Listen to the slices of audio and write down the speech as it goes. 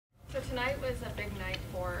tonight was a big night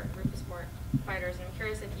for group of sport fighters, and I'm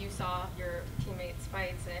curious if you saw your teammates'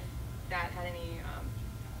 fights and if that had any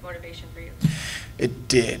motivation for you. It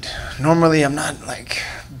did. Normally, I'm not like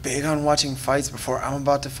big on watching fights before I'm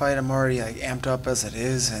about to fight. I'm already like amped up as it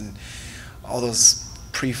is, and all those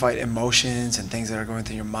pre-fight emotions and things that are going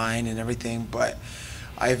through your mind and everything. But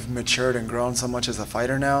I've matured and grown so much as a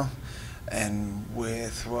fighter now. And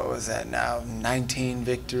with, what was that now, 19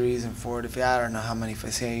 victories and 4 defeats, I don't know how many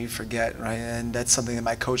fights, you forget, right? And that's something that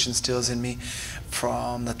my coach instills in me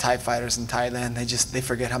from the Thai fighters in Thailand. They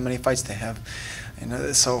forget how many fights they have.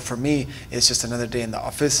 So for me, it's just another day in the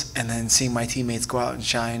office, and then seeing my teammates go out and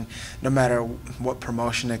shine, no matter what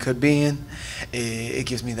promotion it could be in, it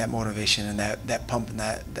gives me that motivation and that pump and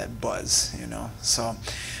that buzz, So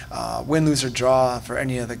win, lose, or draw for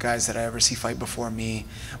any of the guys that I ever see fight before me,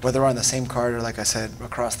 whether on the same card or, like I said,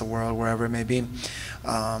 across the world, wherever it may be,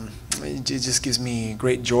 it just gives me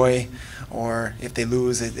great joy. Or if they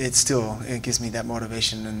lose, it gives me that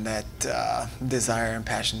motivation and that desire and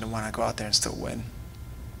passion to want to go out there and still win.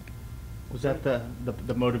 Was that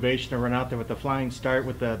the motivation to run out there with the flying start,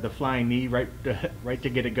 with the flying knee right to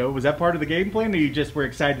get it go? Was that part of the game plan, or you just were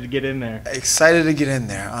excited to get in there? Excited to get in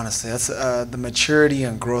there, honestly. That's the maturity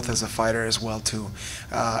and growth as a fighter as well too.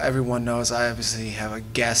 Everyone knows I obviously have a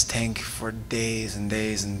gas tank for days and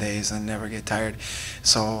days and days and never get tired.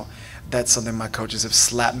 So that's something my coaches have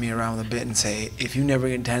slapped me around with a bit and say, if you never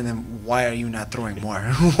get tired, then why are you not throwing more?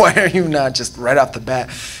 Why are you not just right off the bat?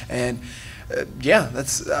 And yeah,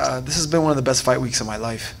 this has been one of the best fight weeks of my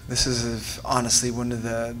life. This is honestly one of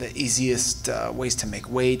the easiest ways to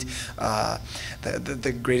make weight,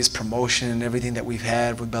 the greatest promotion, everything that we've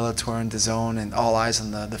had with Bellator and DAZN, and all eyes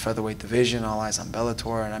on the featherweight division, all eyes on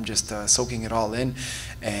Bellator, and I'm just soaking it all in.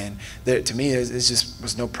 And to me, it just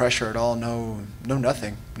was no pressure at all,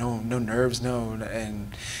 nothing, no nerves,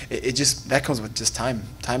 and it just, that comes with just time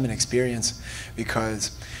and experience,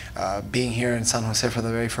 because being here in San Jose for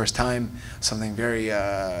the very first time, something very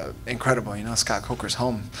incredible. Scott Coker's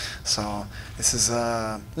home, so this is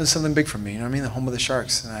something big for me. You know what I mean? The home of the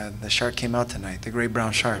Sharks. The shark came out tonight, the great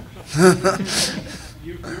brown shark.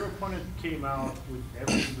 Your opponent came out with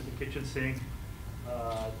everything, with the kitchen sink.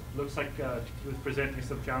 Looks like he was presenting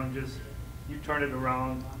some challenges. You turned it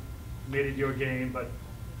around, made it your game, but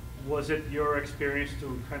was it your experience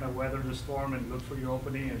to kind of weather the storm and look for your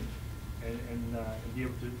opening and be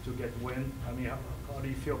able to get the win? I mean, how do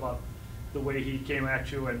you feel about the way he came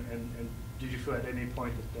at you, and did you feel at any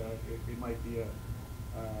point that it might be a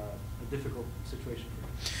difficult situation for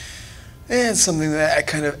you? And it's something that I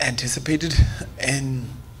kind of anticipated, and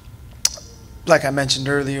like I mentioned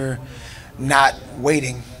earlier, not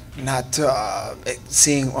waiting, not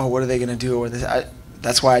seeing, oh, what are they going to do, or this.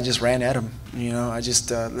 That's why I just ran at him. I just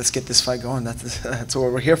let's get this fight going. That's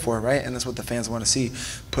what we're here for, right? And that's what the fans want to see,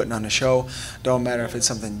 putting on a show. Don't matter if it's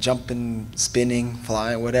something jumping, spinning,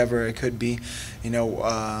 flying, whatever it could be.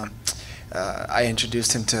 I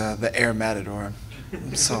introduced him to the Air Matador.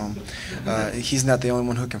 So he's not the only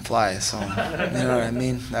one who can fly. So you know what I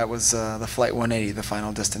mean. That was the Flight 180, the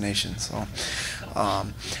final destination. So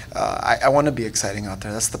I want to be exciting out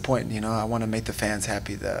there. That's the point. I want to make the fans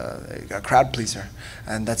happy, a crowd pleaser,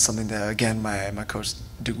 and that's something that, again, my coach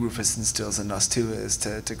Duke Rufus instills in us too, is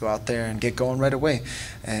to go out there and get going right away,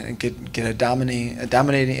 and get a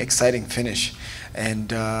dominating, exciting finish,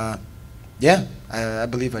 and. Yeah, I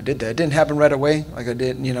believe I did that. It didn't happen right away like I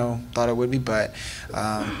did, thought it would be, but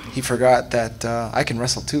he forgot that I can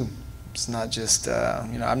wrestle too. It's not just,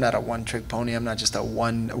 I'm not a one-trick pony. I'm not just a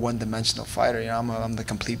one-dimensional fighter. I'm the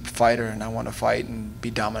complete fighter, and I want to fight and be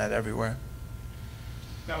dominant everywhere.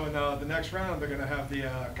 Now, in the next round, they're going to have the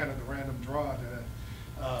kind of the random draw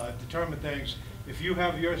to determine things. If you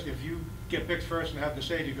get picked first and have to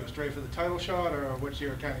say, do you go straight for the title shot, or what's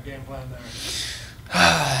your kind of game plan there?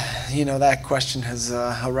 That question has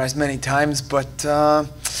arisen many times, but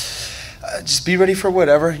just be ready for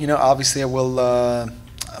whatever. Obviously I will.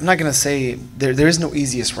 I'm not gonna say there is no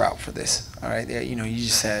easiest route for this. All right, you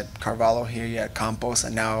just had Carvalho here, you had Campos,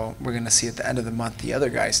 and now we're gonna see at the end of the month the other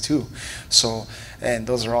guys too. So, and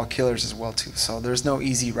those are all killers as well too. So there's no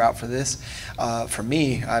easy route for this. For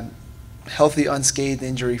me, I'm healthy, unscathed,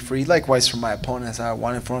 injury-free. Likewise for my opponents, I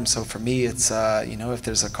wanted for him. So for me, it's if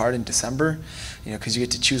there's a card in December, because you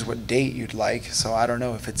get to choose what date you'd like. So I don't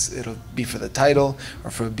know if it'll be for the title, or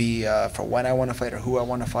if it'll be for when I want to fight or who I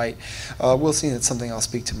want to fight. We'll see. That's something I'll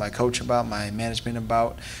speak to my coach about, my management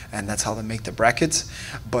about, and that's how they make the brackets.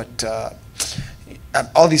 But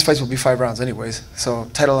all these fights will be 5 rounds anyways. So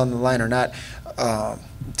title on the line or not,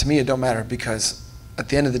 to me it don't matter, because at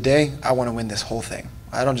the end of the day, I want to win this whole thing.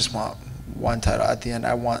 I don't just want one title. At the end,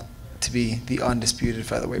 I want to be the undisputed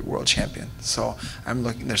featherweight world champion. So I'm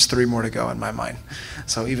looking. There's 3 more to go in my mind.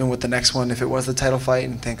 So even with the next one, if it was the title fight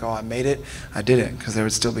and think, oh, I made it, I didn't, because there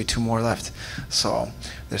would still be 2 more left. So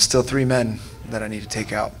there's still 3 men that I need to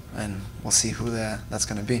take out, and we'll see who that's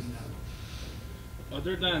going to be.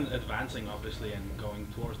 Other than advancing, obviously, and going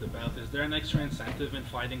towards the belt, is there an extra incentive in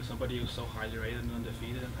fighting somebody who's so highly rated and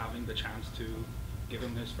undefeated and having the chance to give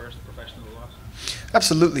him his first professional loss?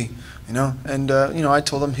 Absolutely, and I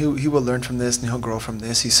told him he will learn from this and he'll grow from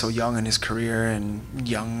this. He's so young in his career and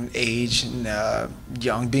young age and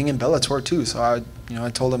young being in Bellator too. So I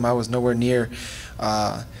told him I was nowhere near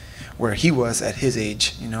where he was at his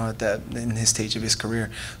age, in his stage of his career.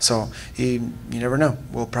 So you never know.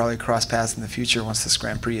 We'll probably cross paths in the future once this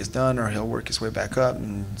Grand Prix is done, or he'll work his way back up.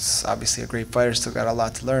 And he's obviously a great fighter, still got a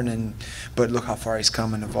lot to learn. But look how far he's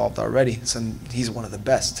come and evolved already. So he's one of the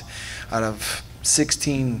best. Out of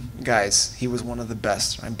 16 guys, he was one of the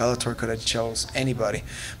best. Right? Bellator could have chose anybody,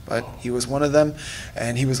 but he was one of them,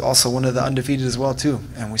 and he was also one of the undefeated as well too.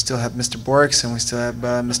 And we still have Mr. Borix, and we still have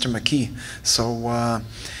Mr. McKee. So.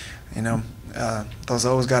 Those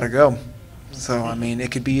always got to go. So,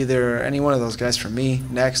 it could be either any one of those guys for me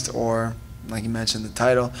next, or, like you mentioned, the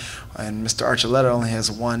title. And Mr. Archuleta only has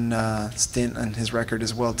 1 stint on his record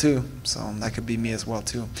as well, too. So that could be me as well,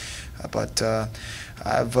 too. But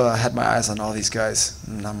I've had my eyes on all these guys,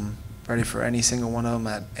 and I'm ready for any single one of them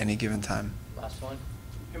at any given time. Last one.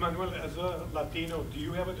 Emmanuel, as a Latino, do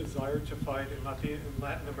you have a desire to fight in Latin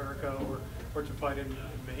America or to fight in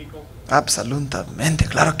Mexico? Absolutamente,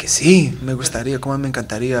 claro que sí. Me gustaría, como me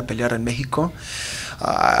encantaría pelear en México.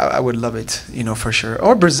 I would love it, for sure.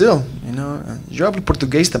 Or Brazil, Yo hablo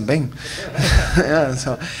português também. Yeah,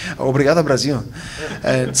 so, obrigado, Brasil.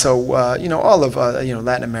 And so, all of,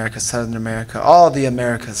 Latin America, Southern America, all the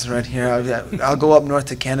Americas right here. I'll go up north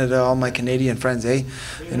to Canada, all my Canadian friends, eh?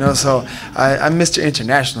 So I'm Mr.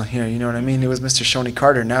 International here, you know what I mean? It was Mr. Shoney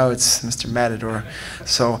Carter, now it's Mr. Matador.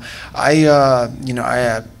 So I'd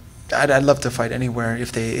love to fight anywhere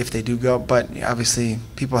if they do go, but obviously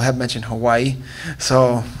people have mentioned Hawaii.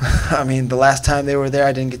 So the last time they were there,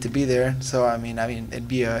 I didn't get to be there. So it'd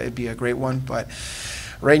be a great one. But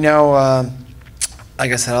right now,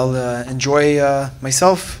 like I said, I'll enjoy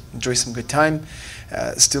myself, enjoy some good time,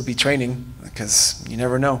 still be training, because you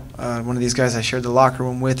never know. One of these guys I shared the locker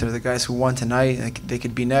room with, or the guys who won tonight, they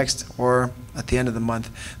could be next, or at the end of the month,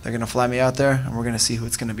 they're going to fly me out there, and we're going to see who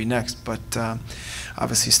it's going to be next. But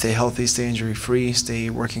obviously stay healthy, stay injury-free, stay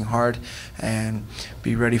working hard, and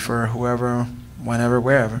be ready for whoever, whenever,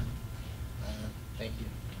 wherever. Thank you.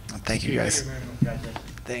 Thank you, guys. Thank you, Emmanuel.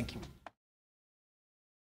 Thank you.